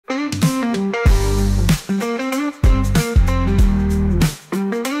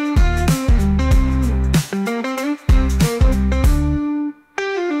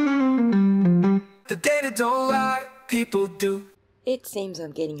people do. It seems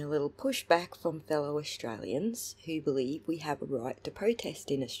I'm getting a little pushback from fellow Australians who believe we have a right to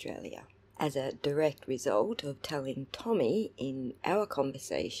protest in Australia, as a direct result of telling Tommy in our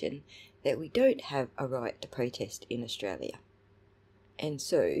conversation that we don't have a right to protest in Australia. And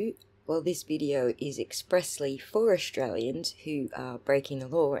so, while this video is expressly for Australians who are breaking the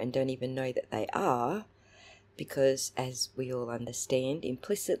law and don't even know that they are, because, as we all understand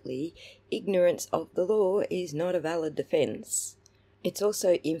implicitly, ignorance of the law is not a valid defence, it's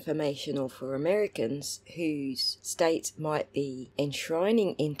also informational for Americans whose states might be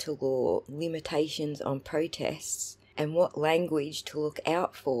enshrining into law limitations on protests and what language to look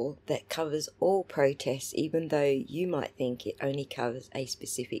out for that covers all protests, even though you might think it only covers a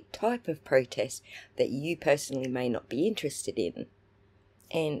specific type of protest that you personally may not be interested in.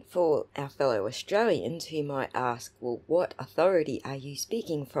 And for our fellow Australians who might ask, well, what authority are you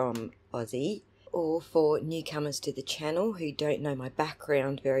speaking from, Aussie? Or for newcomers to the channel who don't know my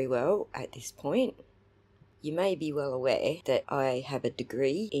background very well at this point, you may be well aware that I have a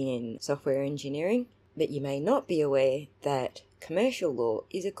degree in software engineering, but you may not be aware that commercial law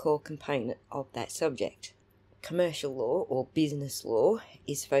is a core component of that subject. Commercial law, or business law,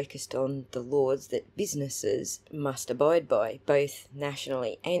 is focused on the laws that businesses must abide by, both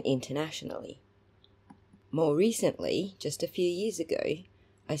nationally and internationally. More recently, just a few years ago,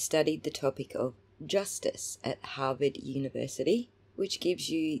 I studied the topic of justice at Harvard University, which gives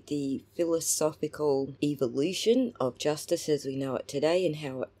you the philosophical evolution of justice as we know it today and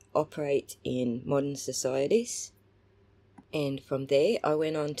how it operates in modern societies. And from there, I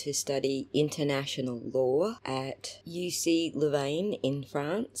went on to study international law at UC Louvain in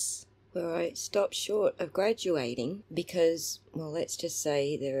France, where I stopped short of graduating because, well, let's just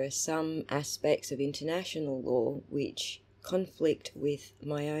say there are some aspects of international law which conflict with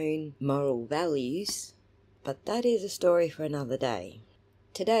my own moral values, but that is a story for another day.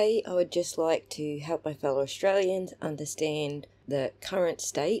 Today, I would just like to help my fellow Australians understand the current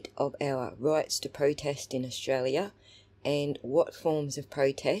state of our rights to protest in Australia and what forms of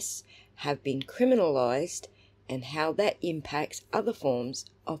protests have been criminalised and how that impacts other forms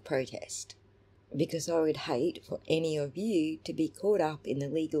of protest. Because I would hate for any of you to be caught up in the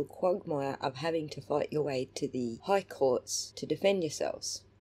legal quagmire of having to fight your way to the high courts to defend yourselves.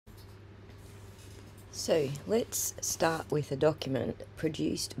 So let's start with a document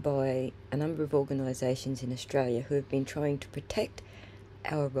produced by a number of organisations in Australia who have been trying to protect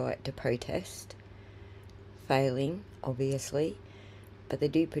our right to protest, failing obviously, but they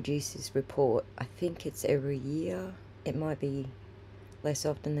do produce this report. I think it's every year, it might be less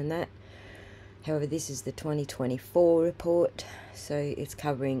often than that. However, this is the 2024 report, so it's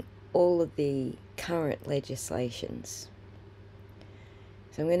covering all of the current legislations.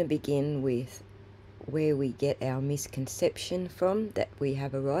 So I'm going to begin with where we get our misconception from that we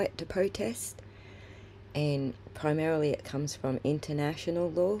have a right to protest, and primarily it comes from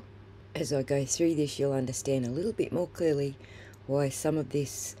international law. As I go through this, you'll understand a little bit more clearly why some of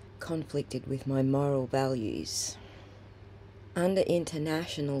this conflicted with my moral values. Under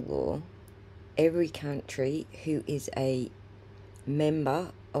international law, every country who is a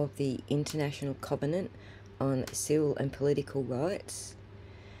member of the International Covenant on Civil and Political Rights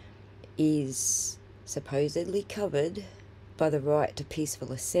is supposedly covered by the right to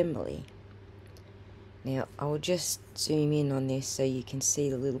peaceful assembly. Now, I'll just zoom in on this so you can see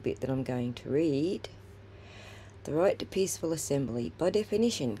the little bit that I'm going to read. The right to peaceful assembly, by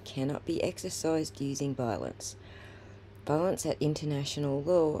definition, cannot be exercised using violence. Violence at international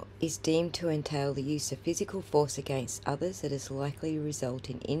law is deemed to entail the use of physical force against others that is likely to result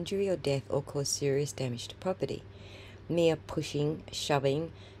in injury or death or cause serious damage to property. Mere pushing,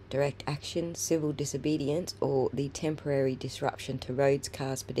 shoving, direct action, civil disobedience, or the temporary disruption to roads,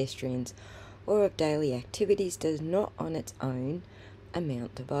 cars, pedestrians, or of daily activities does not on its own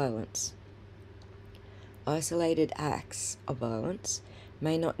amount to violence. Isolated acts of violence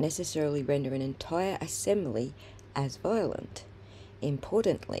may not necessarily render an entire assembly as violent.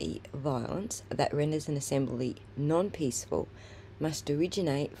 Importantly, violence that renders an assembly non-peaceful must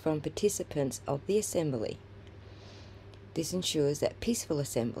originate from participants of the assembly. This ensures that peaceful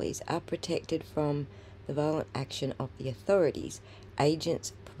assemblies are protected from the violent action of the authorities,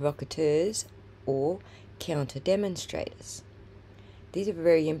 agents, provocateurs, or counter-demonstrators. These are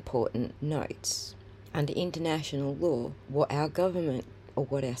very important notes. Under international law, what our government or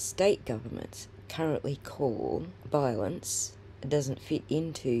what our state governments currently call violence doesn't fit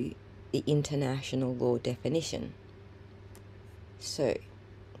into the international law definition. So,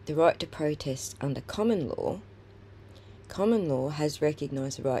 the right to protest under common law has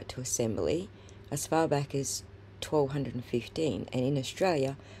recognised the right to assembly as far back as 1215, and in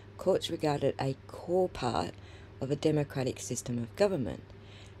Australia, courts regard it a core part of a democratic system of government.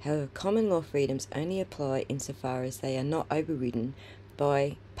 However, common law freedoms only apply insofar as they are not overridden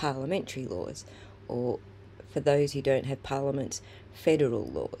by parliamentary laws, or, for those who don't have parliaments, federal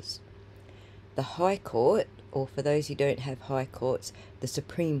laws. The High Court, or for those who don't have high courts, the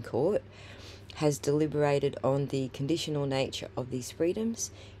Supreme Court, has deliberated on the conditional nature of these freedoms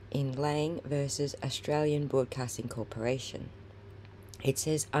in Lang versus Australian Broadcasting Corporation. It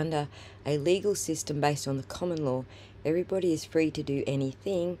says, under a legal system based on the common law, everybody is free to do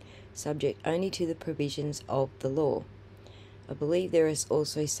anything, subject only to the provisions of the law. I believe there is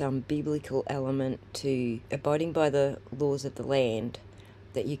also some biblical element to abiding by the laws of the land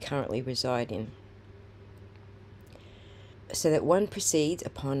that you currently reside in, so that one proceeds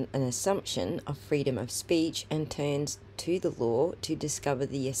upon an assumption of freedom of speech and turns to the law to discover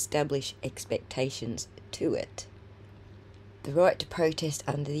the established expectations to it. The right to protest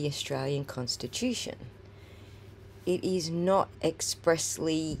under the Australian Constitution. It is not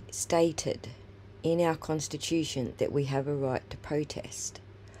expressly stated in our Constitution that we have a right to protest.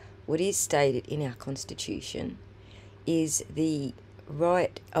 What is stated in our Constitution is the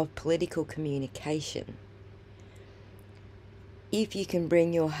right of political communication. If you can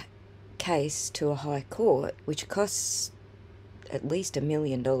bring your case to a high court, which costs at least $1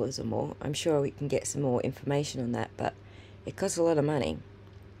 million or more, I'm sure we can get some more information on that, but it costs a lot of money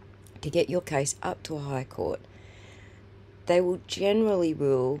to get your case up to a high court. They will generally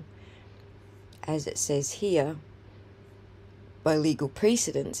rule, as it says here, by legal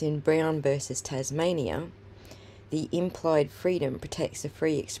precedents in Brown versus Tasmania, the implied freedom protects the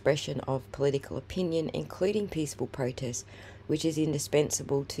free expression of political opinion, including peaceful protest, which is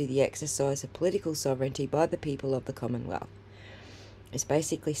indispensable to the exercise of political sovereignty by the people of the Commonwealth. It's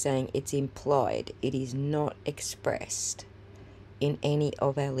basically saying it's implied, it is not expressed in any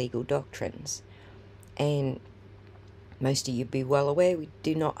of our legal doctrines. And most of you be well aware we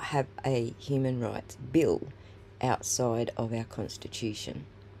do not have a human rights bill outside of our Constitution.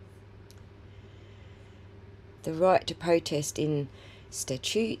 The right to protest in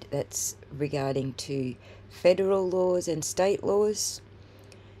statute, that's regarding to federal laws and state laws.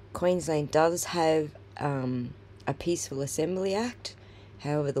 Queensland does have a Peaceful Assembly Act.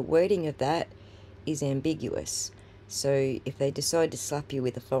 However, the wording of that is ambiguous. So if they decide to slap you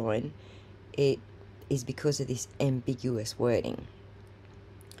with a fine, it is because of this ambiguous wording.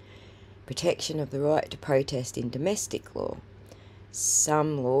 Protection of the right to protest in domestic law.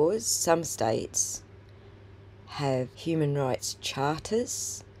 Some laws, some states have human rights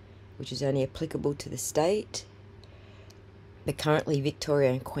charters, which is only applicable to the state. But currently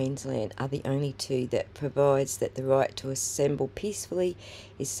Victoria and Queensland are the only two that provides that the right to assemble peacefully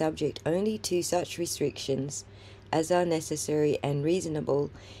is subject only to such restrictions as are necessary and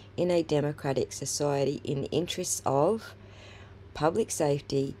reasonable in a democratic society in the interests of public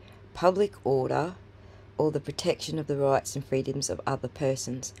safety, public order, or the protection of the rights and freedoms of other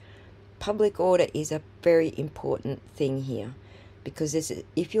persons. Public order is a very important thing here, because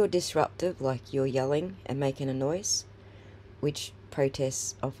if you're disruptive, like you're yelling and making a noise, which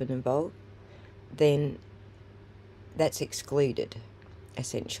protests often involve, then that's excluded,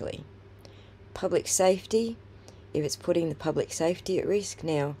 essentially. Public safety, if it's putting the public safety at risk.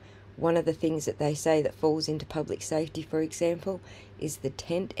 Now, one of the things that they say that falls into public safety, for example, is the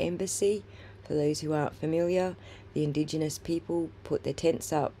tent embassy. For those who aren't familiar, the Indigenous people put their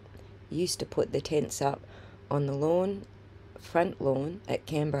tents up, used to put their tents up on the lawn, front lawn at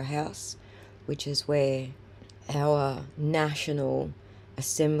Canberra House, which is where our National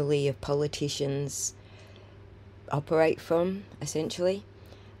Assembly of Politicians operate from, essentially.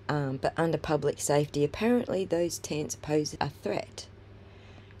 But under public safety, apparently those tents pose a threat.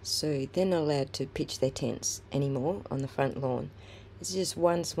 So they're not allowed to pitch their tents anymore on the front lawn. This is just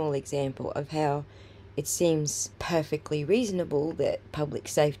one small example of how it seems perfectly reasonable that public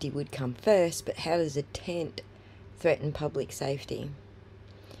safety would come first, but how does a tent threaten public safety?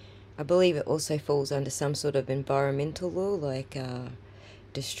 I believe it also falls under some sort of environmental law, like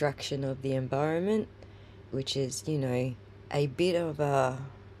destruction of the environment, which is, a bit of a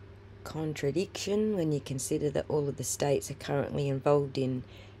contradiction when you consider that all of the states are currently involved in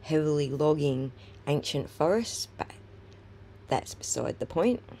heavily logging ancient forests, but that's beside the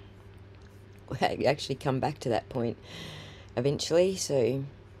point. We'll actually come back to that point eventually. So,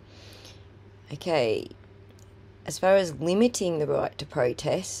 okay, as far as limiting the right to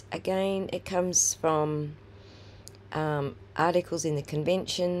protest, again, it comes from articles in the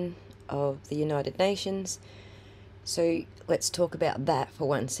Convention of the United Nations. So let's talk about that for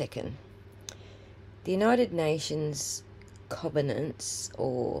 1 second. The United Nations covenants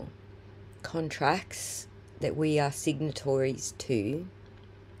or contracts that we are signatories to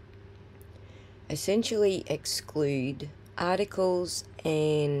essentially exclude articles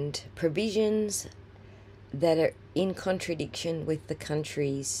and provisions that are in contradiction with the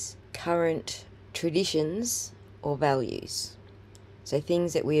country's current traditions or values. So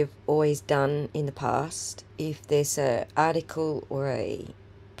things that we have always done in the past, if there's an article or a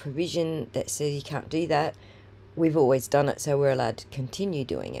provision that says you can't do that, we've always done it, so we're allowed to continue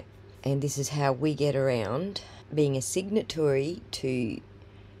doing it. And this is how we get around being a signatory to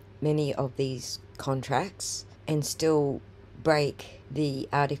many of these contracts and still break the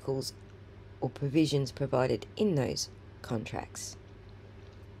articles or provisions provided in those contracts.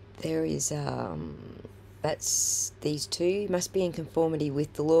 There is that's these two must be in conformity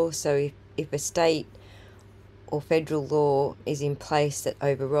with the law. So if a state or federal law is in place that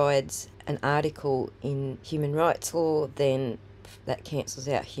overrides an article in human rights law, then that cancels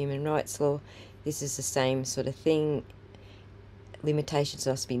out human rights law. This is the same sort of thing. Limitations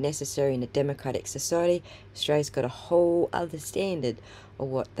must be necessary in a democratic society. Australia's got a whole other standard of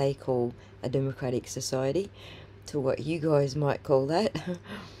what they call a democratic society to what you guys might call that.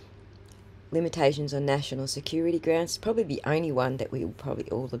 Limitations on national security grounds, probably the only one that we will probably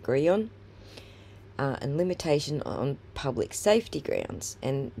all agree on. And limitation on public safety grounds.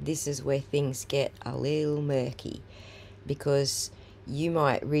 And this is where things get a little murky, because you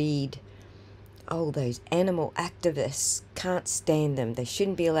might read, oh, those animal activists, can't stand them, they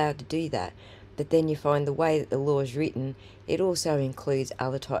shouldn't be allowed to do that. But then you find the way that the law is written, it also includes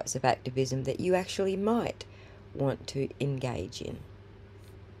other types of activism that you actually might want to engage in.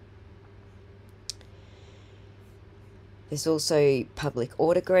 There's also public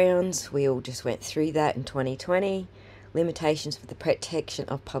order grounds. We all just went through that in 2020. Limitations for the protection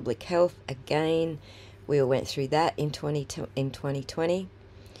of public health. Again, we all went through that in 2020,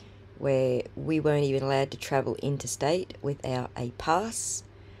 where we weren't even allowed to travel interstate without a pass,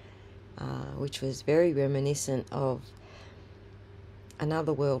 which was very reminiscent of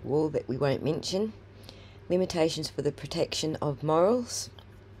another world war that we won't mention. Limitations for the protection of morals.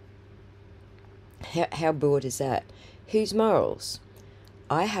 How broad is that? Whose morals?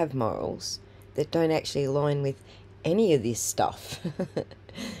 I have morals that don't actually align with any of this stuff.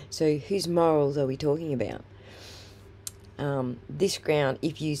 So whose morals are we talking about? This ground,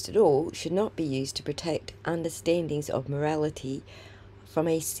 if used at all, should not be used to protect understandings of morality from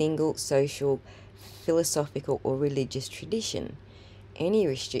a single social, philosophical or religious tradition. Any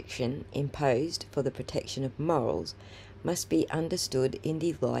restriction imposed for the protection of morals must be understood in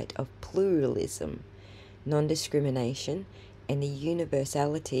the light of pluralism, non-discrimination, and the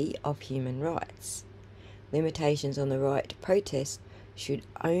universality of human rights. Limitations on the right to protest should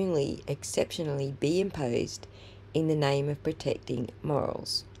only exceptionally be imposed in the name of protecting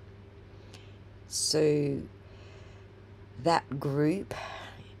morals. So that group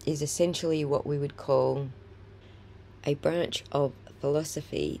is essentially what we would call a branch of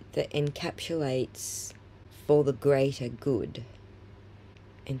philosophy that encapsulates for the greater good.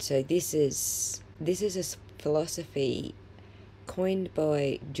 And so this is a philosophy coined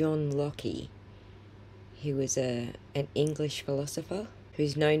by John Locke, who was an English philosopher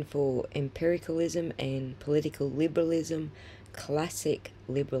who's known for empiricalism and political liberalism, classic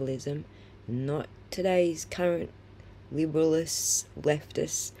liberalism, not today's current liberalists,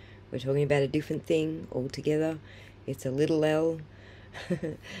 leftists. We're talking about a different thing altogether. It's a little L,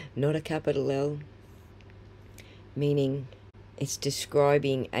 not a capital L, meaning it's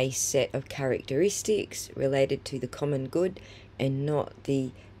describing a set of characteristics related to the common good and not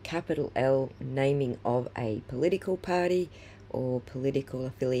the capital L naming of a political party or political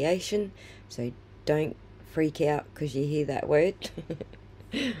affiliation. So don't freak out because you hear that word.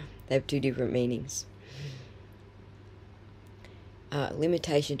 They have two different meanings.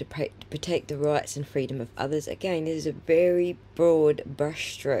 Limitation to protect the rights and freedom of others. Again, this is a very broad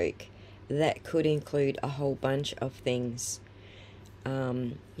brushstroke that could include a whole bunch of things.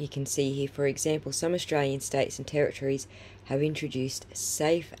 You can see here, for example, some Australian states and territories have introduced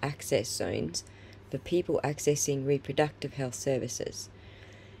safe access zones for people accessing reproductive health services.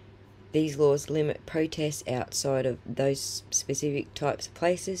 These laws limit protests outside of those specific types of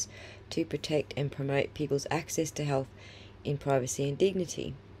places to protect and promote people's access to health in privacy and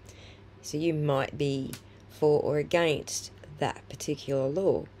dignity. So you might be for or against that particular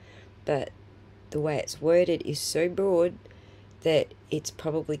law, but the way it's worded is so broad that it's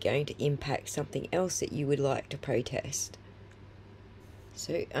probably going to impact something else that you would like to protest.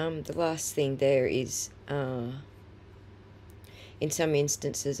 So the last thing there is In some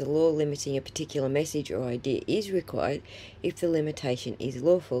instances, a law limiting a particular message or idea is required if the limitation is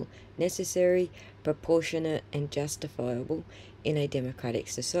lawful, necessary, proportionate, and justifiable in a democratic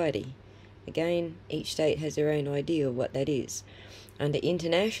society. Again, each state has their own idea of what that is. Under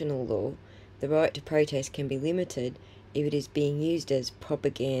international law, the right to protest can be limited if it is being used as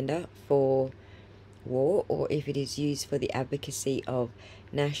propaganda for war, or if it is used for the advocacy of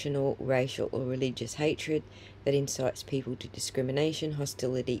national, racial, or religious hatred that incites people to discrimination,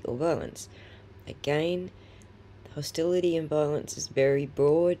 hostility, or violence. Again, hostility and violence is very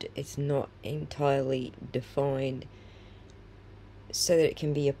broad. It's not entirely defined so that it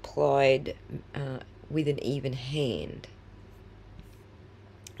can be applied with an even hand.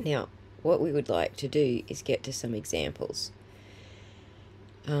 Now, what we would like to do is get to some examples.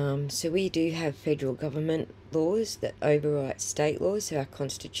 So we do have federal government laws that overwrite state laws. So our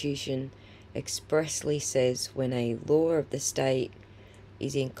Constitution expressly says when a law of the state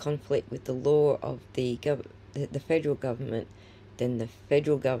is in conflict with the law of the federal government, then the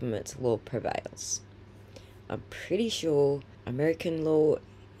federal government's law prevails. I'm pretty sure American law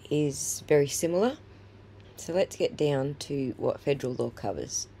is very similar. So let's get down to what federal law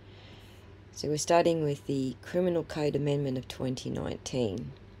covers. So we're starting with the Criminal Code Amendment of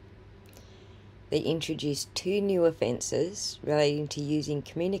 2019. They introduced 2 new offences relating to using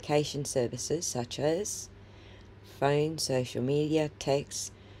communication services such as phone, social media,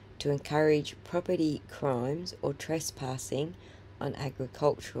 text to encourage property crimes or trespassing on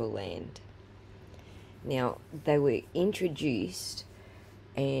agricultural land. Now, they were introduced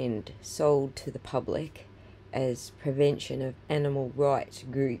and sold to the public as prevention of animal rights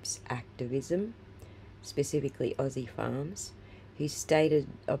groups activism, specifically Aussie farms, whose stated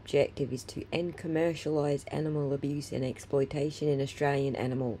objective is to end commercialised animal abuse and exploitation in Australian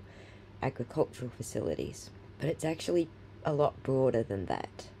animal agricultural facilities. But it's actually a lot broader than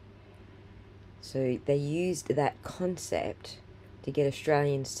that. So they used that concept to get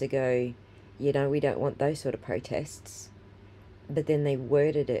Australians to go, we don't want those sort of protests. But then they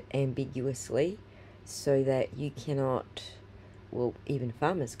worded it ambiguously so that you cannot, even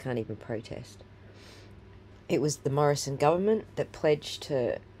farmers can't even protest. It was the Morrison government that pledged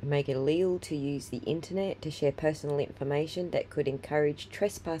to make it illegal to use the internet to share personal information that could encourage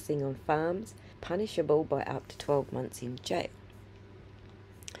trespassing on farms, punishable by up to 12 months in jail.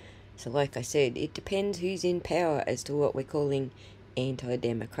 So like I said, it depends who's in power as to what we're calling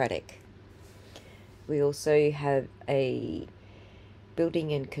anti-democratic. We also have a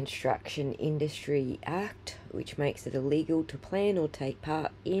Building and Construction Industry Act, which makes it illegal to plan or take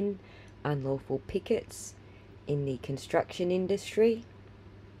part in unlawful pickets in the construction industry.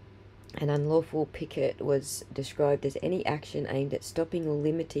 An unlawful picket was described as any action aimed at stopping or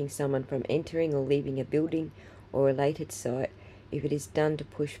limiting someone from entering or leaving a building or related site if it is done to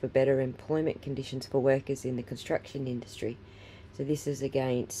push for better employment conditions for workers in the construction industry. So this is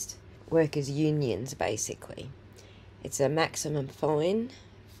against workers' unions, basically. It's a maximum fine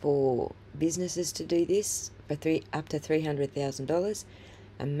for businesses to do this for up to $300,000.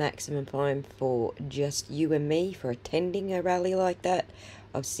 A maximum fine for just you and me for attending a rally like that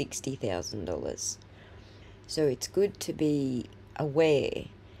of $60,000. So it's good to be aware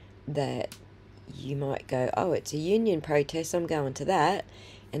that you might go, it's a union protest, I'm going to that,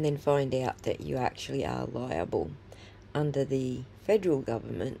 and then find out that you actually are liable under the federal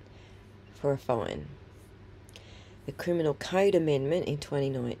government for a fine. The Criminal Code Amendment in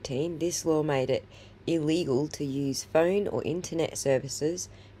 2019, this law made it illegal to use phone or internet services,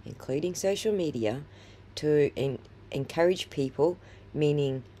 including social media, to encourage people,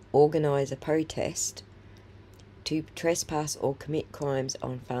 meaning organise a protest, to trespass or commit crimes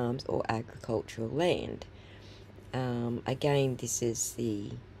on farms or agricultural land. Again, this is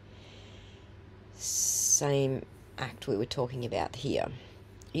the same act we were talking about here.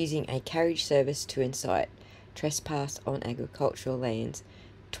 Using a carriage service to incite trespass on agricultural lands,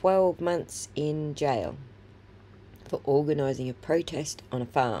 12 months in jail for organising a protest on a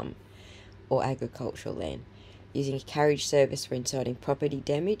farm or agricultural land. Using a carriage service for inciting property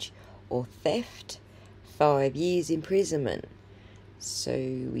damage or theft, 5 years imprisonment. So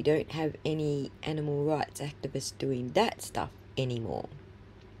we don't have any animal rights activists doing that stuff anymore.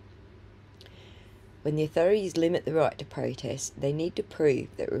 When the authorities limit the right to protest, they need to prove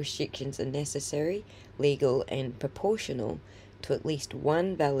that restrictions are necessary, legal, and proportional to at least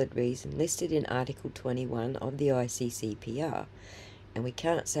one valid reason listed in Article 21 of the ICCPR. And we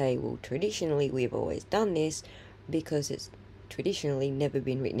can't say, traditionally we've always done this, because it's traditionally never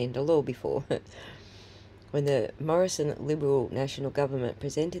been written into law before. When the Morrison Liberal National Government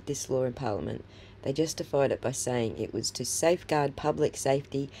presented this law in Parliament, They justified it by saying it was to safeguard public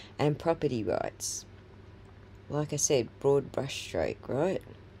safety and property rights. Like I said, broad brushstroke, right?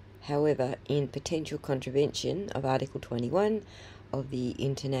 However, in potential contravention of Article 21 of the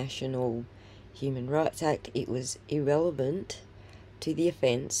International Human Rights Act, it was irrelevant to the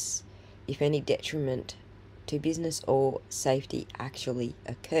offence if any detriment to business or safety actually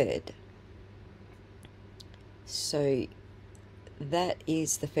occurred. So that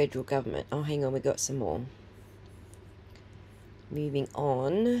is the federal government. Oh, hang on, we got some more. Moving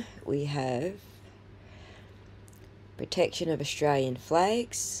on, we have protection of Australian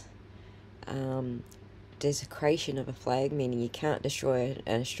flags, desecration of a flag, meaning you can't destroy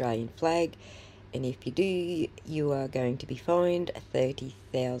an Australian flag, and if you do, you are going to be fined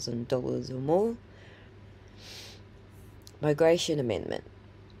 $30,000 or more. Migration Amendment.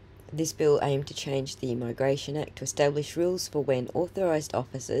 This bill aimed to change the Migration Act to establish rules for when authorised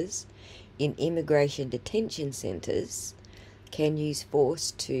officers in immigration detention centres can use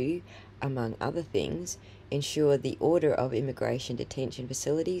force to, among other things, ensure the order of immigration detention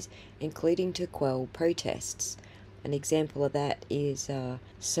facilities, including to quell protests. An example of that is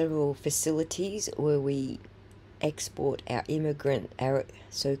several facilities where we export our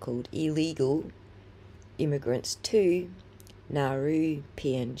so-called illegal immigrants to, Nauru,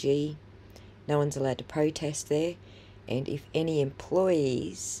 PNG. No one's allowed to protest there, and if any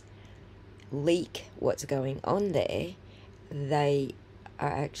employees leak what's going on there, they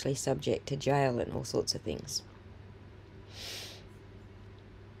are actually subject to jail and all sorts of things.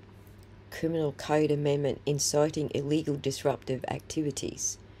 Criminal Code Amendment inciting illegal disruptive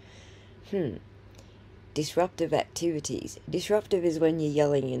activities. Disruptive activities. Disruptive is when you're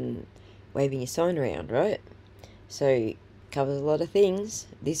yelling and waving your sign around, right? So, covers a lot of things.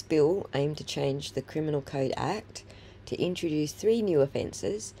 This bill aimed to change the Criminal Code Act to introduce 3 new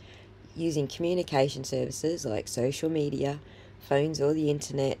offences using communication services like social media, phones or the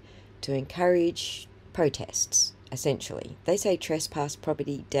internet to encourage protests, essentially. They say trespass,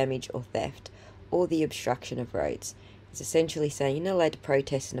 property damage or theft, or the obstruction of roads. It's essentially saying you're not allowed to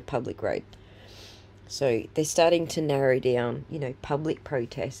protest in a public road. So they're starting to narrow down, public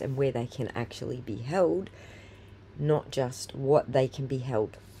protests and where they can actually be held, not just what they can be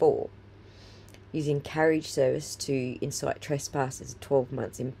held for. Using carriage service to incite trespass is 12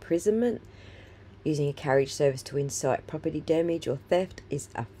 months imprisonment. Using a carriage service to incite property damage or theft is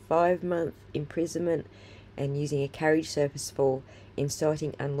a 5-month imprisonment. And using a carriage service for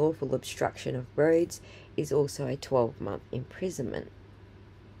inciting unlawful obstruction of roads is also a 12-month imprisonment.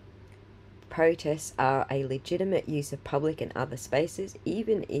 Protests are a legitimate use of public and other spaces,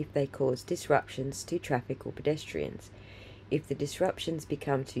 even if they cause disruptions to traffic or pedestrians. If the disruptions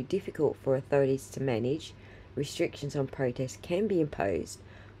become too difficult for authorities to manage, restrictions on protests can be imposed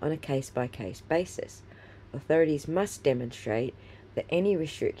on a case-by-case basis. Authorities must demonstrate that any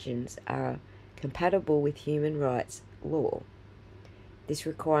restrictions are compatible with human rights law. This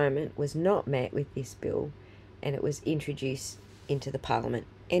requirement was not met with this bill, and it was introduced into the Parliament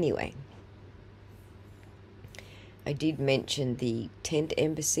anyway. I did mention the tent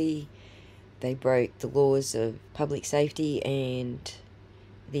embassy. They broke the laws of public safety and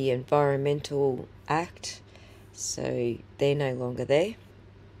the Environmental Act, so they're no longer there.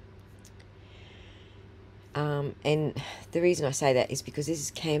 And the reason I say that is because this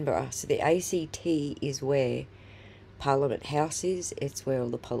is Canberra, so the ACT is where Parliament House is. It's where all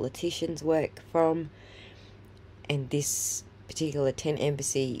the politicians work from, and this particular tent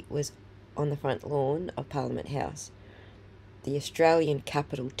embassy was on the front lawn of Parliament House. The Australian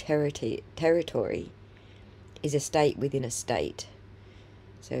Capital Territory is a state within a state.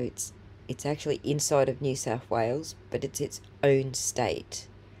 So it's actually inside of New South Wales, but it's its own state.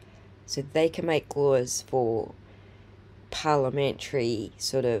 So they can make laws for parliamentary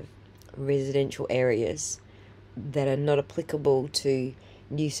sort of residential areas that are not applicable to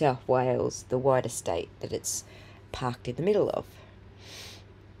New South Wales, the wider state that it's parked in the middle of.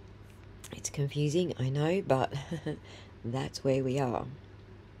 It's confusing, I know, but that's where we are.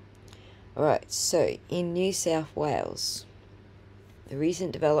 Alright, so in New South Wales, the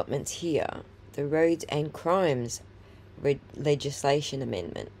recent developments here, the Roads and Crimes Legislation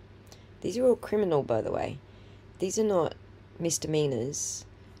Amendment. These are all criminal, by the way. These are not misdemeanors.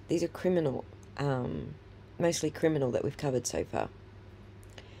 These are criminal, mostly criminal that we've covered so far.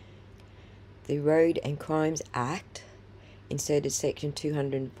 The Road and Crimes Act inserted Section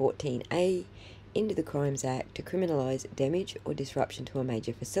 214A into the Crimes Act to criminalise damage or disruption to a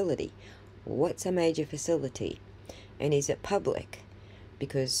major facility. What's a major facility? And is it public?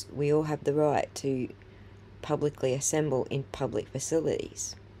 Because we all have the right to publicly assemble in public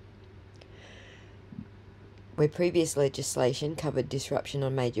facilities. where previous legislation covered disruption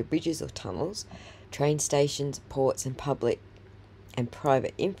on major bridges or tunnels, train stations, ports and public and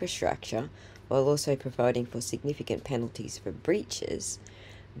private infrastructure, while also providing for significant penalties for breaches,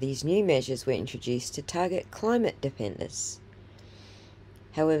 these new measures were introduced to target climate defenders.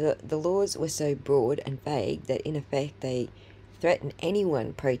 However, the laws were so broad and vague that in effect they threaten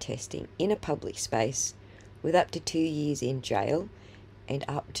anyone protesting in a public space with up to 2 years in jail and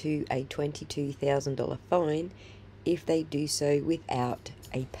up to a $22,000 fine if they do so without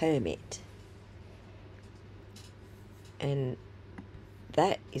a permit. And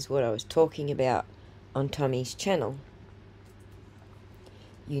that is what I was talking about on Tommy's channel.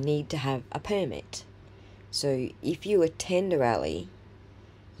 You need to have a permit. So if you attend a rally,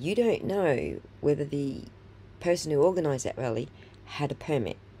 you don't know whether the person who organised that rally had a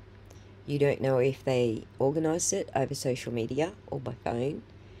permit. You don't know if they organised it over social media or by phone.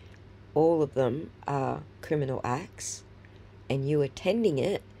 All of them are criminal acts, and you attending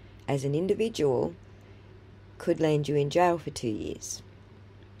it as an individual could land you in jail for 2 years.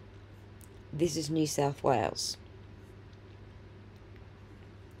 This is New South Wales.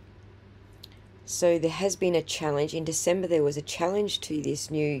 So there has been a challenge. In December there was a challenge to this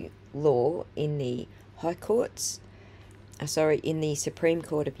new law in the High Courts. In the Supreme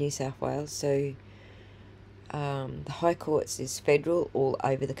Court of New South Wales. So the High Courts is federal all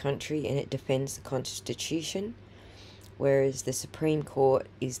over the country and it defends the Constitution, whereas the Supreme Court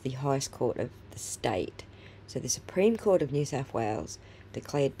is the highest court of the state. So the Supreme Court of New South Wales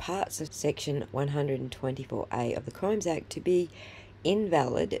declared parts of Section 124A of the Crimes Act to be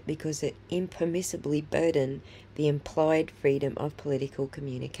invalid because it impermissibly burdened the implied freedom of political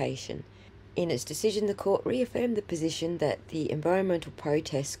communication. In its decision, the court reaffirmed the position that the environmental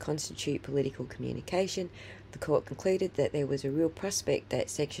protests constitute political communication. The court concluded that there was a real prospect that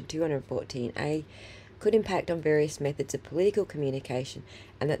Section 214A could impact on various methods of political communication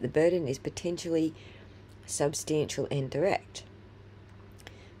and that the burden is potentially substantial and direct.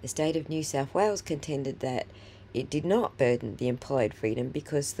 The state of New South Wales contended that it did not burden the implied freedom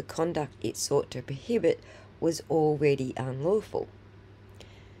because the conduct it sought to prohibit was already unlawful.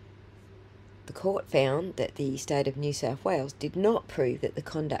 The court found that the state of New South Wales did not prove that the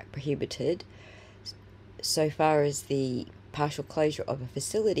conduct prohibited, so far as the partial closure of a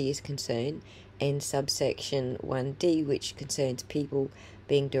facility is concerned, and subsection 1D, which concerns people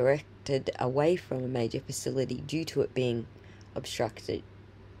being directed away from a major facility due to it being obstructed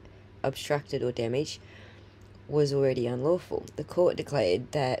or damaged, was already unlawful. The court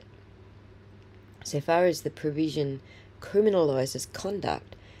declared that so far as the provision criminalises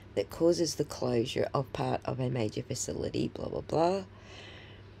conduct that causes the closure of part of a major facility, blah, blah, blah,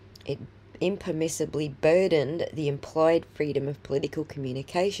 it impermissibly burdened the implied freedom of political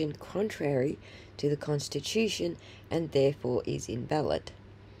communication contrary to the Constitution and therefore is invalid.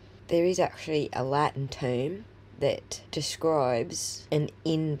 There is actually a Latin term that describes an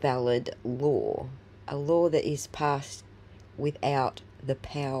invalid law, a law that is passed without the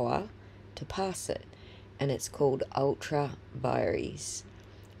power to pass it, and it's called ultra vires.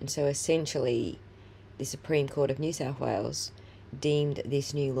 And so essentially, the Supreme Court of New South Wales deemed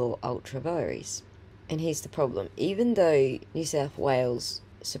this new law ultra vires. And here's the problem. Even though New South Wales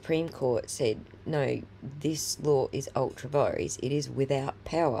Supreme Court said, no, this law is ultra vires, it is without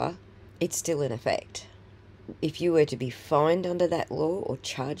power, it's still in effect. If you were to be fined under that law or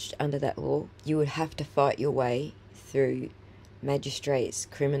charged under that law, you would have to fight your way through magistrates,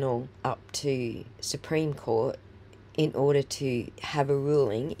 criminal, up to Supreme Court in order to have a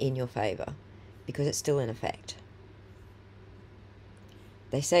ruling in your favour, because it's still in effect.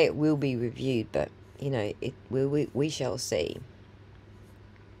 They say it will be reviewed, but, we shall see.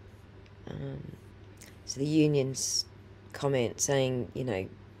 So the unions comment saying,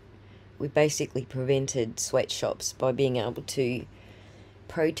 we basically prevented sweatshops by being able to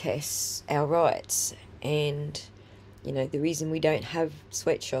protest our rights. And, the reason we don't have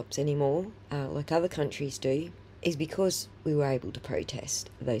sweatshops anymore, like other countries do, is because we were able to protest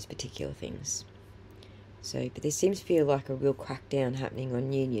those particular things. So, but there seems to feel like a real crackdown happening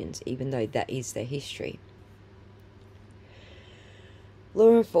on unions, even though that is their history.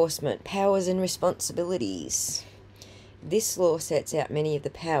 Law enforcement, powers and responsibilities. This law sets out many of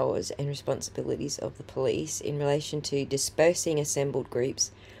the powers and responsibilities of the police in relation to dispersing assembled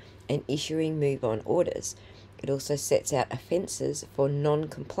groups and issuing move-on orders. It also sets out offences for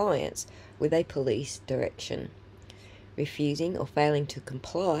non-compliance with a police direction. Refusing or failing to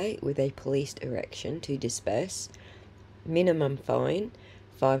comply with a police direction to disperse, minimum fine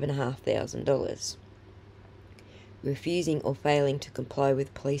 $5,500. refusing or failing to comply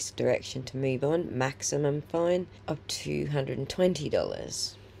with police direction to move on, maximum fine of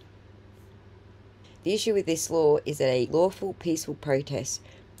 $220. The issue with this law is that a lawful peaceful protest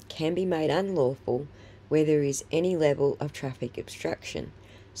can be made unlawful where there is any level of traffic obstruction,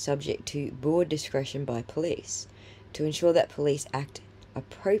 subject to broad discretion by police. To ensure that police act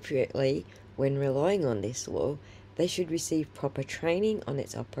appropriately when relying on this law, they should receive proper training on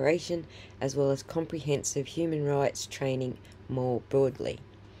its operation as well as comprehensive human rights training more broadly,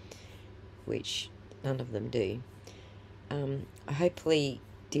 which none of them do. I hopefully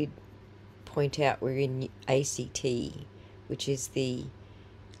did point out we're in ACT, which is the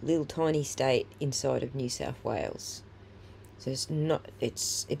little tiny state inside of New South Wales. So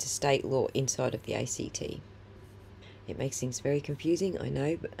it's a state law inside of the ACT. It makes things very confusing, I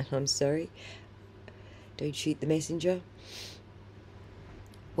know, but I'm sorry. Don't shoot the messenger.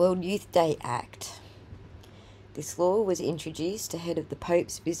 World Youth Day Act. This law was introduced ahead of the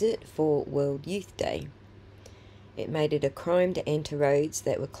Pope's visit for World Youth Day. It made it a crime to enter roads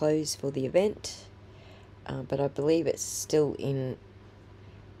that were closed for the event, but I believe it's still in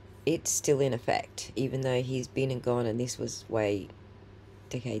effect, even though he's been and gone, and this was way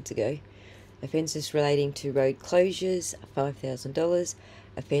decades ago. Offences relating to road closures, $5,000.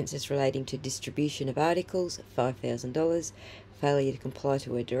 Offences relating to distribution of articles, $5,000. Failure to comply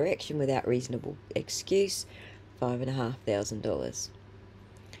to a direction without reasonable excuse, $5,500.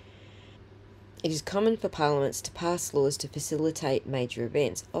 It is common for parliaments to pass laws to facilitate major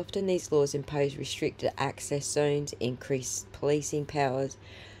events. Often these laws impose restricted access zones, increase policing powers,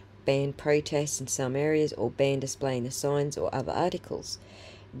 ban protests in some areas, or ban displaying the signs or other articles.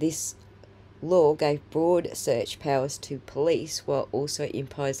 This law gave broad search powers to police while also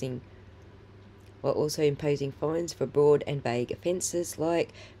imposing fines for broad and vague offences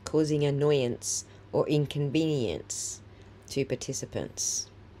like causing annoyance or inconvenience to participants.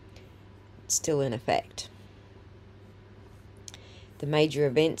 It's still in effect. The Major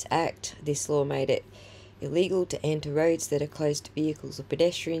Events Act. This law made it illegal to enter roads that are closed to vehicles or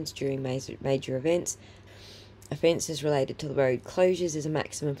pedestrians during major events. Offences related to road closures is a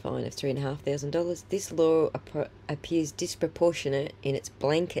maximum fine of $3,500. This law appears disproportionate in its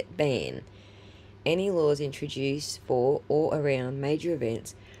blanket ban. Any laws introduced for or around major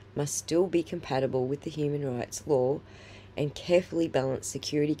events must still be compatible with the human rights law and carefully balance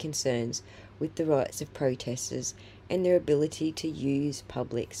security concerns with the rights of protesters and their ability to use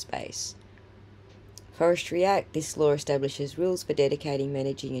public space. Forestry Act. This law establishes rules for dedicating,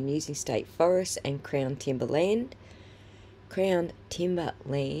 managing and using state forests and Crown timber land. Crown timber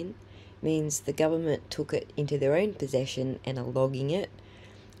land means the government took it into their own possession and are logging it.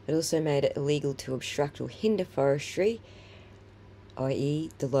 It also made it illegal to obstruct or hinder forestry,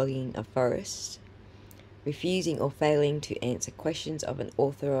 i.e. the logging of forests. Refusing or failing to answer questions of an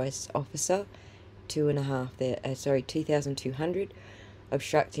authorised officer, $2,200.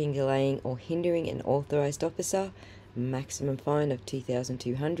 Obstructing, delaying or hindering an authorised officer, maximum fine of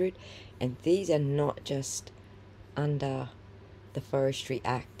 $2,200. And these are not just under the Forestry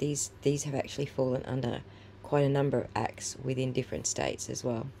Act. These have actually fallen under quite a number of acts within different states as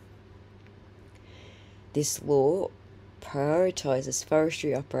well. This law prioritises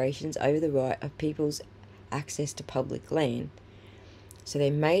forestry operations over the right of people's access to public land. So they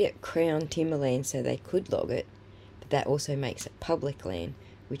made it Crown timberland so they could log it, but that also makes it public land,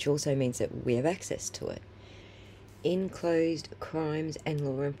 which also means that we have access to it. Enclosed crimes and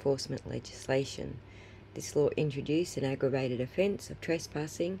law enforcement legislation. This law introduced an aggravated offence of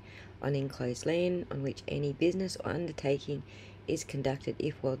trespassing on enclosed land on which any business or undertaking is conducted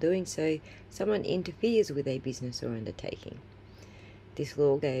if, while doing so, someone interferes with a business or undertaking. This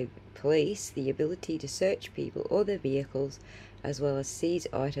law gave police the ability to search people or their vehicles as well as seize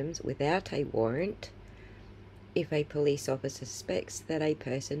items without a warrant if a police officer suspects that a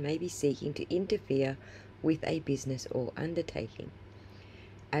person may be seeking to interfere with a business or undertaking.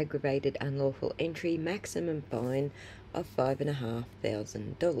 Aggravated unlawful entry, maximum fine of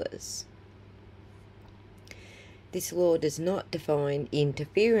 $5,500. This law does not define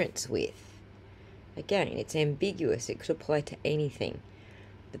interference with. Again, it's ambiguous, it could apply to anything,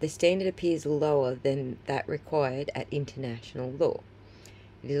 but the standard appears lower than that required at international law.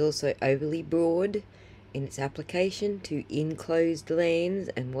 It is also overly broad in its application to enclosed lands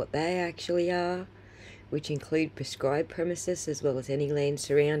and what they actually are, which include prescribed premises as well as any land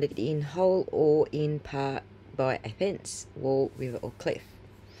surrounded in whole or in part by a fence, wall, river or cliff.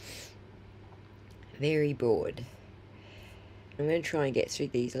 Very broad. I'm going to try and get through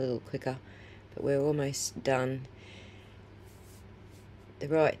these a little quicker, but we're almost done. The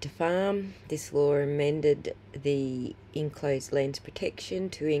right to farm. This law amended the Enclosed Lands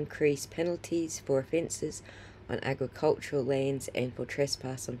Protection to increase penalties for offences on agricultural lands and for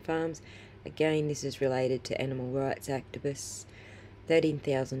trespass on farms. Again, this is related to animal rights activists.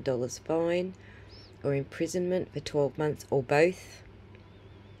 $13,000 fine or imprisonment for 12 months or both.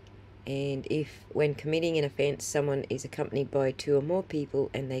 And if, when committing an offence, someone is accompanied by 2 or more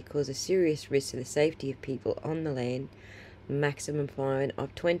people and they cause a serious risk to the safety of people on the land, maximum fine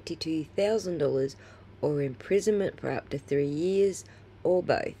of $22,000 or imprisonment for up to 3 years or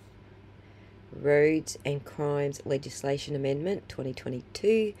both. Roads and Crimes Legislation Amendment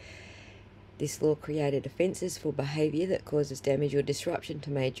 2022. This law created offences for behaviour that causes damage or disruption to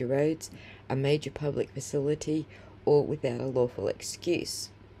major roads, a major public facility, or without a lawful excuse.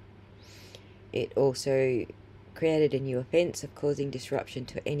 It also created a new offence of causing disruption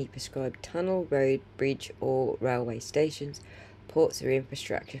to any prescribed tunnel, road, bridge, or railway stations, ports, or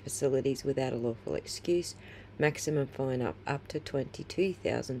infrastructure facilities without a lawful excuse. Maximum fine up to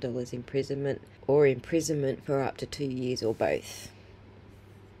 $22,000 imprisonment or imprisonment for up to 2 years or both.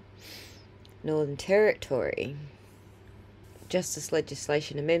 Northern Territory. Justice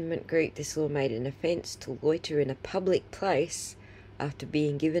Legislation Amendment Group. This law made an offence to loiter in a public place after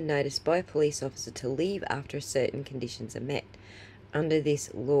being given notice by a police officer to leave after certain conditions are met. Under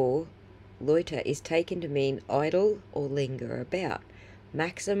this law, loiter is taken to mean idle or linger about.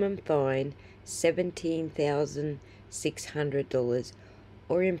 Maximum fine $17,600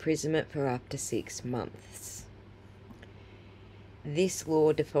 or imprisonment for up to 6 months. This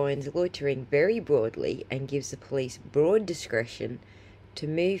law defines loitering very broadly and gives the police broad discretion to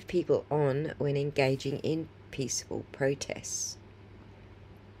move people on when engaging in peaceful protests.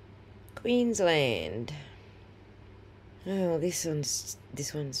 Queensland. Oh, this one's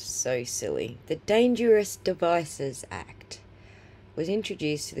so silly. The Dangerous Devices Act was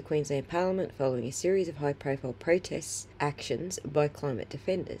introduced to the Queensland Parliament following a series of high-profile protest actions by climate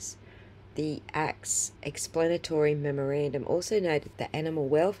defenders. The Act's explanatory memorandum also noted that animal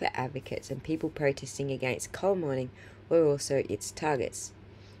welfare advocates and people protesting against coal mining were also its targets.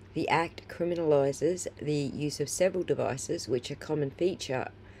 The Act criminalises the use of several devices which are a common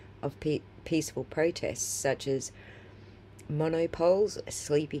feature of peaceful protests, such as monopoles,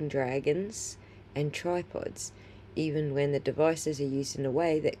 sleeping dragons, and tripods, even when the devices are used in a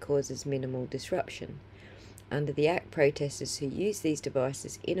way that causes minimal disruption. Under the Act, protesters who use these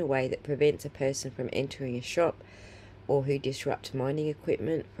devices in a way that prevents a person from entering a shop or who disrupt mining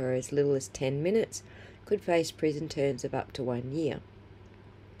equipment for as little as 10 minutes could face prison terms of up to 1 year.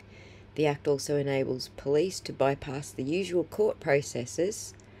 The Act also enables police to bypass the usual court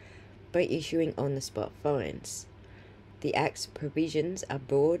processes by issuing on-the-spot fines. The Act's provisions are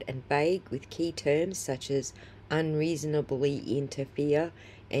broad and vague, with key terms such as unreasonably interfere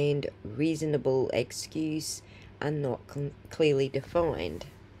and reasonable excuse are not clearly defined.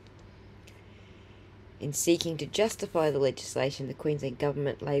 In seeking to justify the legislation, the Queensland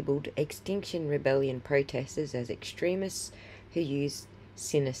Government labelled Extinction Rebellion protesters as extremists who use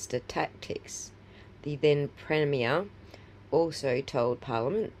sinister tactics. The then Premier also told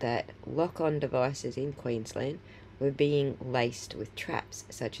Parliament that lock-on devices in Queensland were being laced with traps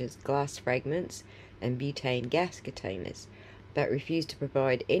such as glass fragments and butane gas containers, but refused to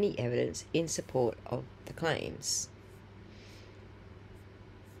provide any evidence in support of the claims.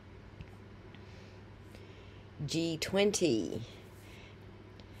 G20.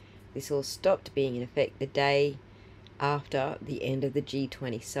 This all stopped being in effect the day after the end of the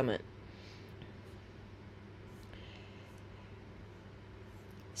G20 summit.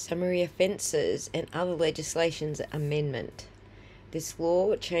 Summary Offences and Other Legislations Amendment. This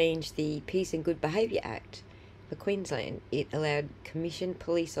law changed the Peace and Good Behaviour Act for Queensland. It allowed commissioned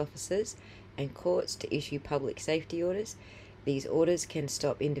police officers and courts to issue public safety orders. These orders can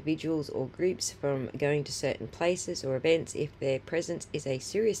stop individuals or groups from going to certain places or events if their presence is a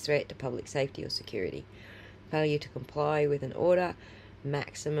serious threat to public safety or security. Failure to comply with an order,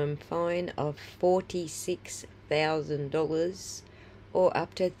 maximum fine of $46,000 or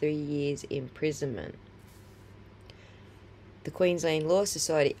up to 3 years imprisonment. The Queensland Law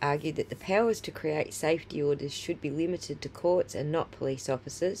Society argued that the powers to create safety orders should be limited to courts and not police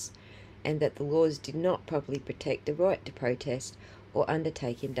officers, and that the laws did not properly protect the right to protest or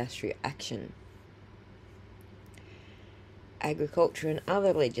undertake industrial action. Agriculture and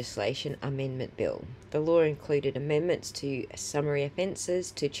Other Legislation Amendment Bill. The law included amendments to summary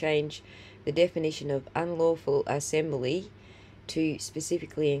offences to change the definition of unlawful assembly to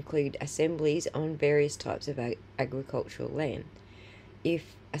specifically include assemblies on various types of agricultural land.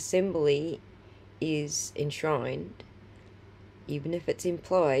 If assembly is enshrined Even if it's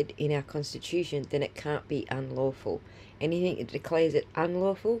implied in our constitution, then it can't be unlawful. Anything that declares it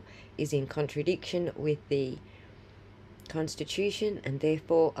unlawful is in contradiction with the constitution and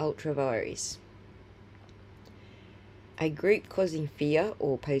therefore ultra vires. A group causing fear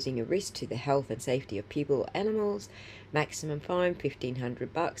or posing a risk to the health and safety of people or animals, maximum fine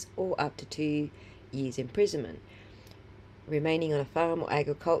 $1,500 or up to 2 years imprisonment. Remaining on a farm or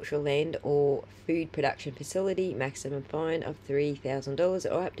agricultural land or food production facility, maximum fine of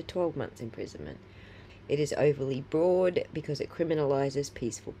 $3,000 or up to 12 months imprisonment. It is overly broad because it criminalises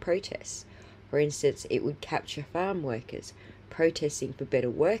peaceful protests. For instance, it would capture farm workers protesting for better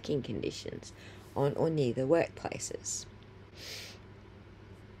working conditions on or near the workplaces.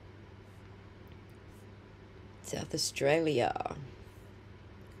 South Australia.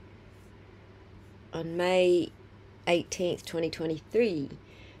 On May 18th, 2023,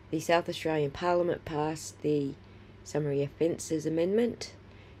 the South Australian Parliament passed the Summary Offences Amendment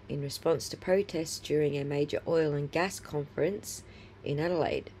in response to protests during a major oil and gas conference in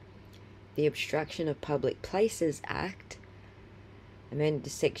Adelaide. The Obstruction of Public Places Act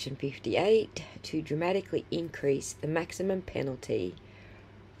amended Section 58 to dramatically increase the maximum penalty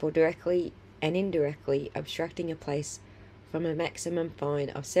for directly and indirectly obstructing a place from a maximum fine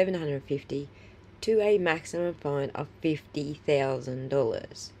of $750 to a maximum fine of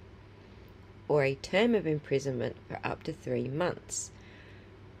 $50,000, or a term of imprisonment for up to 3 months.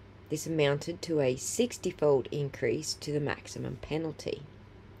 This amounted to a 60-fold increase to the maximum penalty.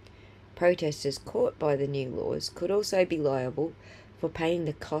 Protesters caught by the new laws could also be liable for paying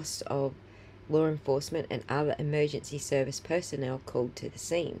the costs of law enforcement and other emergency service personnel called to the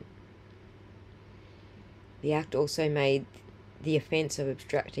scene. The Act also made the offence of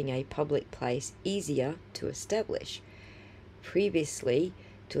obstructing a public place easier to establish. Previously,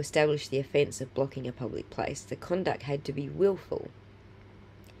 to establish the offence of blocking a public place, the conduct had to be willful.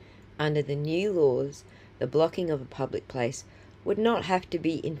 Under the new laws, the blocking of a public place would not have to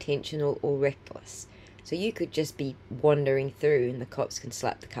be intentional or reckless. So you could just be wandering through and the cops can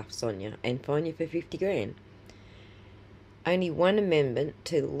slap the cuffs on you and fine you for 50 grand. Only one amendment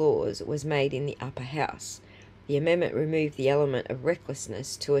to the laws was made in the upper house. The amendment removed the element of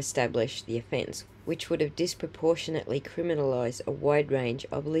recklessness to establish the offence, which would have disproportionately criminalised a wide range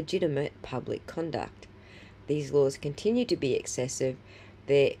of legitimate public conduct. These laws continue to be excessive.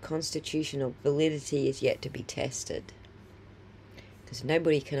 Their constitutional validity is yet to be tested, because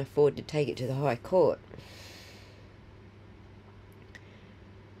nobody can afford to take it to the High Court.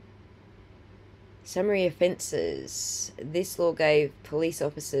 Summary offences. This law gave police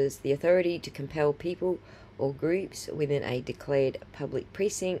officers the authority to compel people or groups within a declared public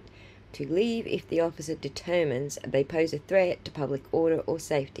precinct to leave if the officer determines they pose a threat to public order or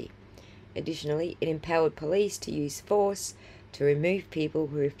safety. Additionally, it empowered police to use force to remove people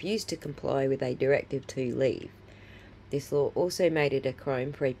who refused to comply with a directive to leave. This law also made it a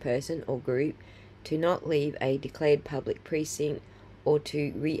crime for a person or group to not leave a declared public precinct or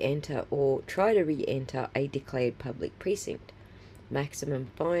to re-enter or try to re-enter a declared public precinct.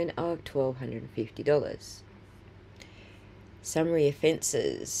 Maximum fine of $1,250. Summary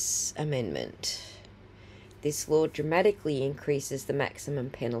Offences Amendment. This law dramatically increases the maximum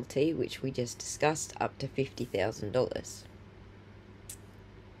penalty, which we just discussed, up to $50,000.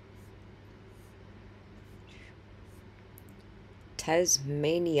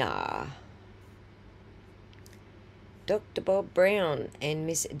 Tasmania. Dr. Bob Brown and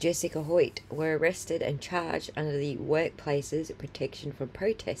Miss Jessica Hoyt were arrested and charged under the Workplaces Protection from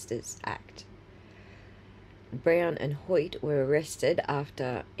Protesters Act. Brown and Hoyt were arrested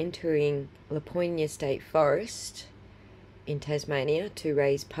after entering Laponia State Forest in Tasmania to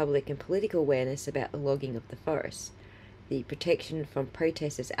raise public and political awareness about the logging of the forest. The Protection from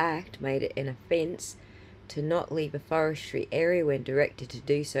Protesters Act made it an offence to not leave a forestry area when directed to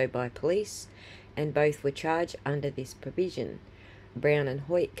do so by police, and both were charged under this provision. Brown and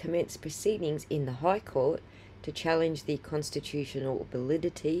Hoyt commenced proceedings in the High Court to challenge the constitutional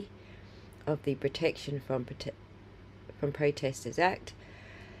validity of the Protection from Protesters Act,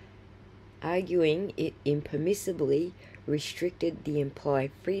 arguing it impermissibly restricted the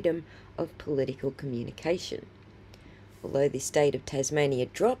implied freedom of political communication. Although the state of Tasmania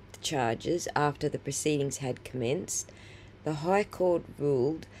dropped the charges after the proceedings had commenced, the High Court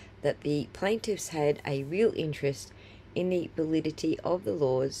ruled that the plaintiffs had a real interest in the validity of the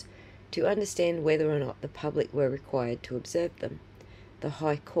laws to understand whether or not the public were required to observe them. The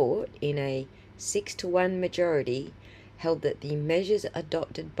High Court, in a 6-1 majority, held that the measures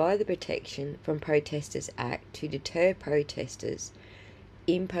adopted by the Protection from Protesters Act to deter protesters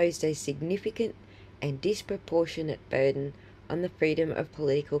imposed a significant and disproportionate burden on the freedom of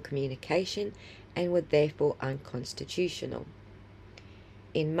political communication and were therefore unconstitutional.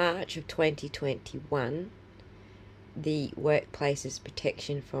 In March of 2021, the Workplaces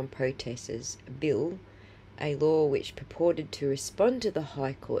Protection from Protesters Bill, a law which purported to respond to the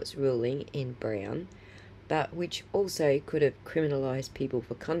High Court's ruling in Brown, but which also could have criminalised people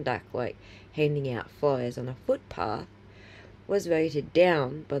for conduct like handing out flyers on a footpath, was voted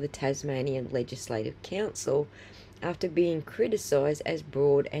down by the Tasmanian Legislative Council after being criticised as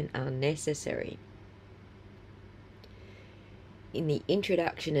broad and unnecessary. In the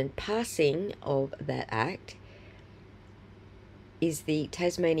introduction and passing of that act is the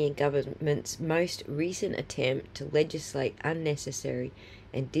Tasmanian government's most recent attempt to legislate unnecessary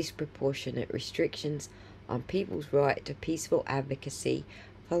and disproportionate restrictions on people's right to peaceful advocacy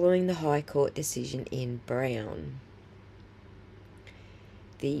following the High Court decision in Brown.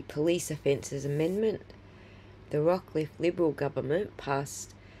 The Police Offences Amendment. The Rockcliffe Liberal government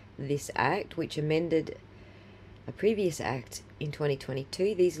passed this act, which amended a previous act in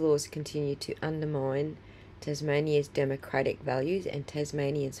 2022. These laws continue to undermine Tasmania's democratic values and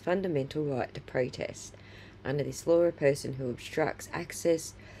Tasmanians' fundamental right to protest. Under this law, a person who obstructs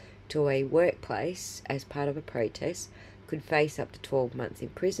access to a workplace as part of a protest could face up to 12 months in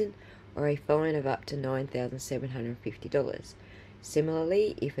prison or a fine of up to $9,750.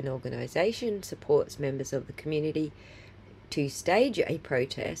 Similarly, if an organisation supports members of the community to stage a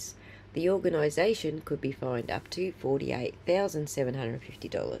protest, the organisation could be fined up to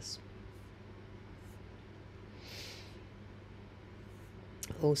 $48,750.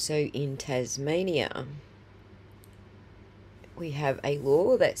 Also in Tasmania, we have a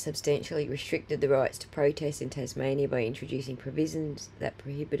law that substantially restricted the rights to protest in Tasmania by introducing provisions that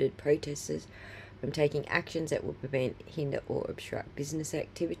prohibited protesters from taking actions that would prevent, hinder or obstruct business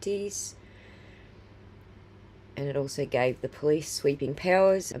activities. And it also gave the police sweeping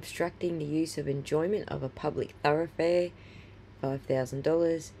powers, obstructing the use of enjoyment of a public thoroughfare,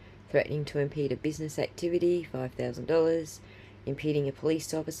 $5,000, threatening to impede a business activity, $5,000, impeding a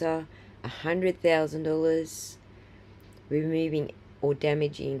police officer, $100,000, removing or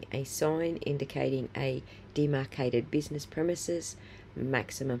damaging a sign indicating a demarcated business premises,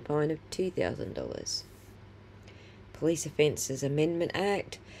 maximum fine of $2,000. Police Offences Amendment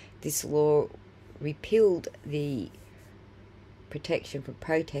Act. This law repealed the Protection for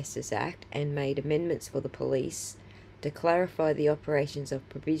Protesters Act and made amendments for the police to clarify the operations of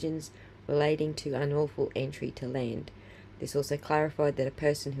provisions relating to unlawful entry to land. This also clarified that a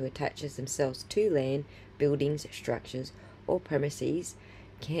person who attaches themselves to land, buildings, structures, or premises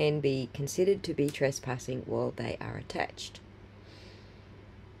can be considered to be trespassing while they are attached.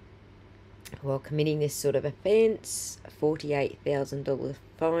 While committing this sort of offence, a $48,000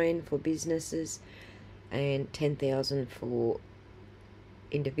 fine for businesses and $10,000 for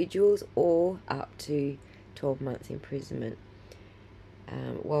individuals, or up to 12 months imprisonment.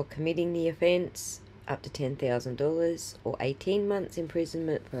 While committing the offence, up to $10,000 or 18 months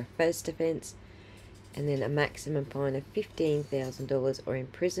imprisonment for a first offence, and then a maximum fine of $15,000 or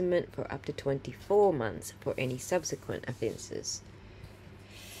imprisonment for up to 24 months for any subsequent offences.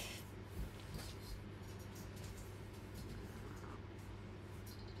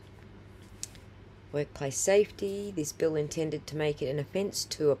 Workplace safety. This bill intended to make it an offence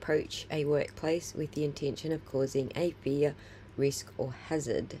to approach a workplace with the intention of causing a fear, risk or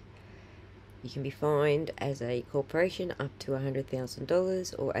hazard. You can be fined as a corporation up to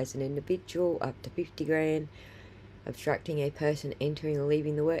 $100,000 or as an individual up to $50,000. Obstructing a person entering or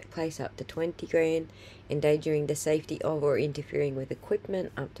leaving the workplace up to $20,000. Endangering the safety of or interfering with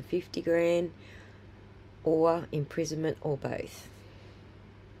equipment up to $50,000, or imprisonment or both.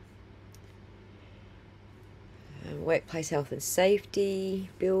 Workplace health and safety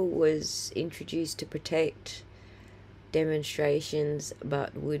bill was introduced to protect demonstrations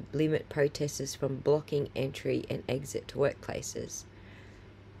but would limit protesters from blocking entry and exit to workplaces.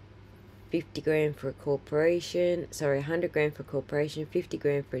 $50,000 for a corporation, $100,000 for a corporation,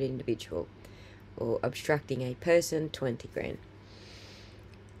 $50,000 for an individual. Or obstructing a person, $20,000.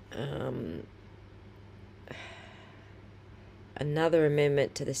 Another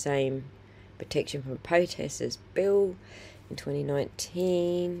amendment to the same Protection from Protesters Bill in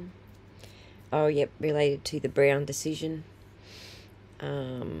 2019. Related to the Brown decision.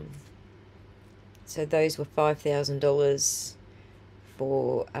 So those were $5,000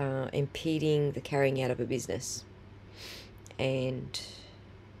 for impeding the carrying out of a business and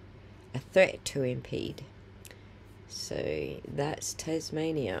a threat to impede. So that's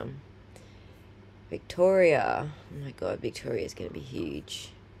Tasmania. Victoria. Oh my God, Victoria is going to be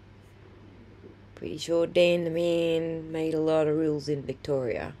huge. Pretty sure Dan the Man made a lot of rules in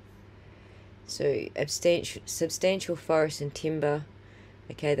Victoria. So substantial forest and timber.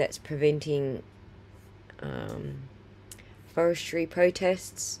 Okay, that's preventing forestry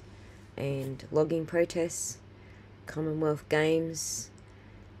protests and logging protests. Commonwealth Games,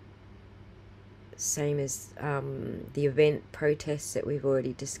 same as the event protests that we've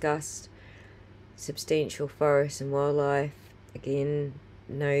already discussed. Substantial forest and wildlife, again,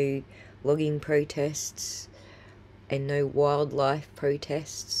 no logging protests and no wildlife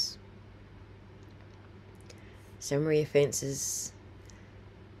protests. Summary offences: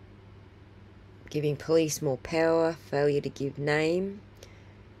 giving police more power, failure to give name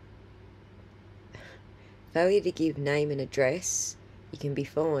and address, you can be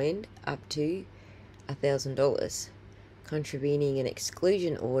fined up to $1,000. Contravening an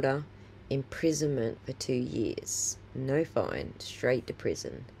exclusion order, imprisonment for 2 years. No fine, straight to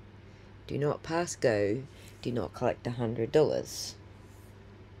prison. Do not pass go, do not collect $100.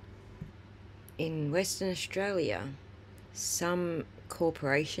 In Western Australia, some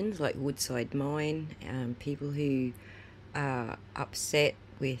corporations like Woodside Mine, people who are upset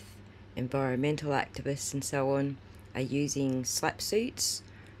with environmental activists and so on, are using slap suits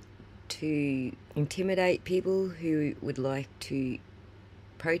to intimidate people who would like to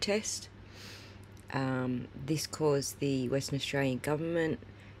protest. This caused the Western Australian government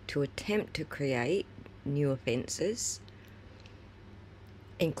to attempt to create new offences,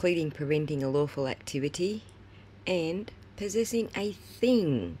 including preventing a lawful activity and possessing a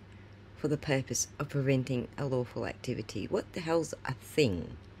thing for the purpose of preventing a lawful activity. What the hell's a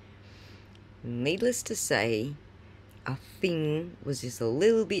thing? Needless to say, a thing was just a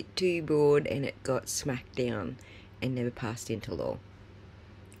little bit too broad and it got smacked down and never passed into law.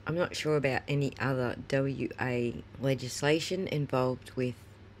 I'm not sure about any other WA legislation involved with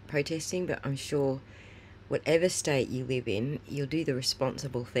protesting, but I'm sure whatever state you live in, you'll do the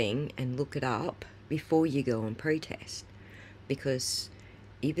responsible thing and look it up before you go and protest. Because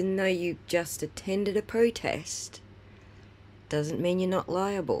even though you just attended a protest, doesn't mean you're not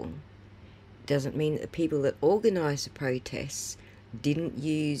liable. Doesn't mean that the people that organised the protests didn't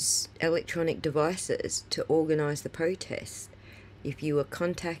use electronic devices to organise the protest. If you were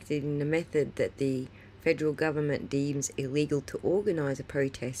contacted in a method that the federal government deems illegal to organise a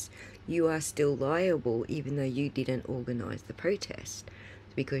protest, you are still liable even though you didn't organise the protest,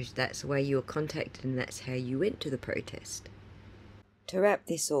 because that's the way you were contacted and that's how you went to the protest. To wrap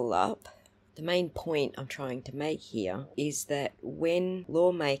this all up, the main point I'm trying to make here is that when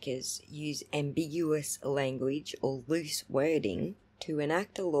lawmakers use ambiguous language or loose wording to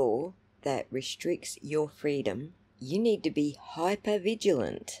enact a law that restricts your freedom, you need to be hyper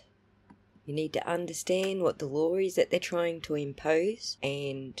vigilant. You need to understand what the law is that they're trying to impose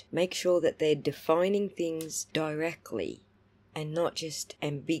and make sure that they're defining things directly and not just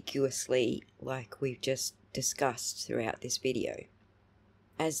ambiguously like we've just discussed throughout this video.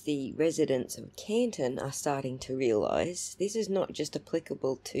 As the residents of Canton are starting to realise, this is not just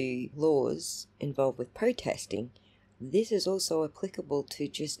applicable to laws involved with protesting. This is also applicable to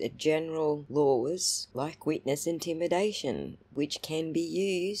just general laws like witness intimidation, which can be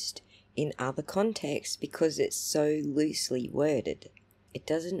used in other contexts because it's so loosely worded. It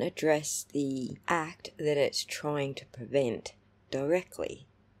doesn't address the act that it's trying to prevent directly.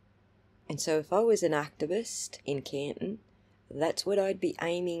 And so if I was an activist in Canton, that's what I'd be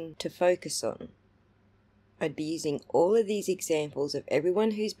aiming to focus on. I'd be using all of these examples of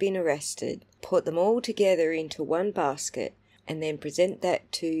everyone who's been arrested, put them all together into one basket, and then present that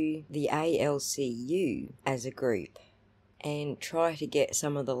to the ALCU as a group, and try to get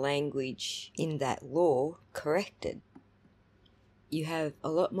some of the language in that law corrected. You have a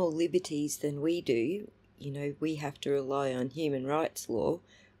lot more liberties than we do. You know, we have to rely on human rights law,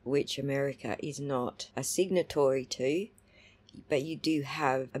 which America is not a signatory to, but you do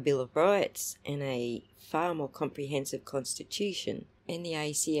have a Bill of Rights and a far more comprehensive constitution, and the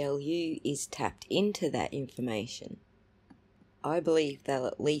ACLU is tapped into that information. I believe they'll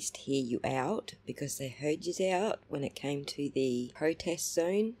at least hear you out because they heard you out when it came to the protest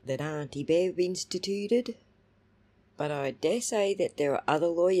zone that Auntie Bev instituted. But I dare say that there are other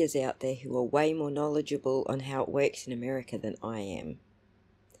lawyers out there who are way more knowledgeable on how it works in America than I am.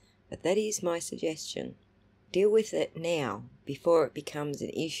 But that is my suggestion. Deal with it now, before it becomes an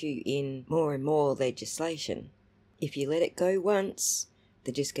issue in more and more legislation. If you let it go once,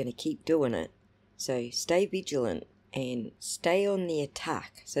 they're just going to keep doing it. So stay vigilant and stay on the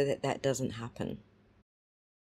attack so that that doesn't happen.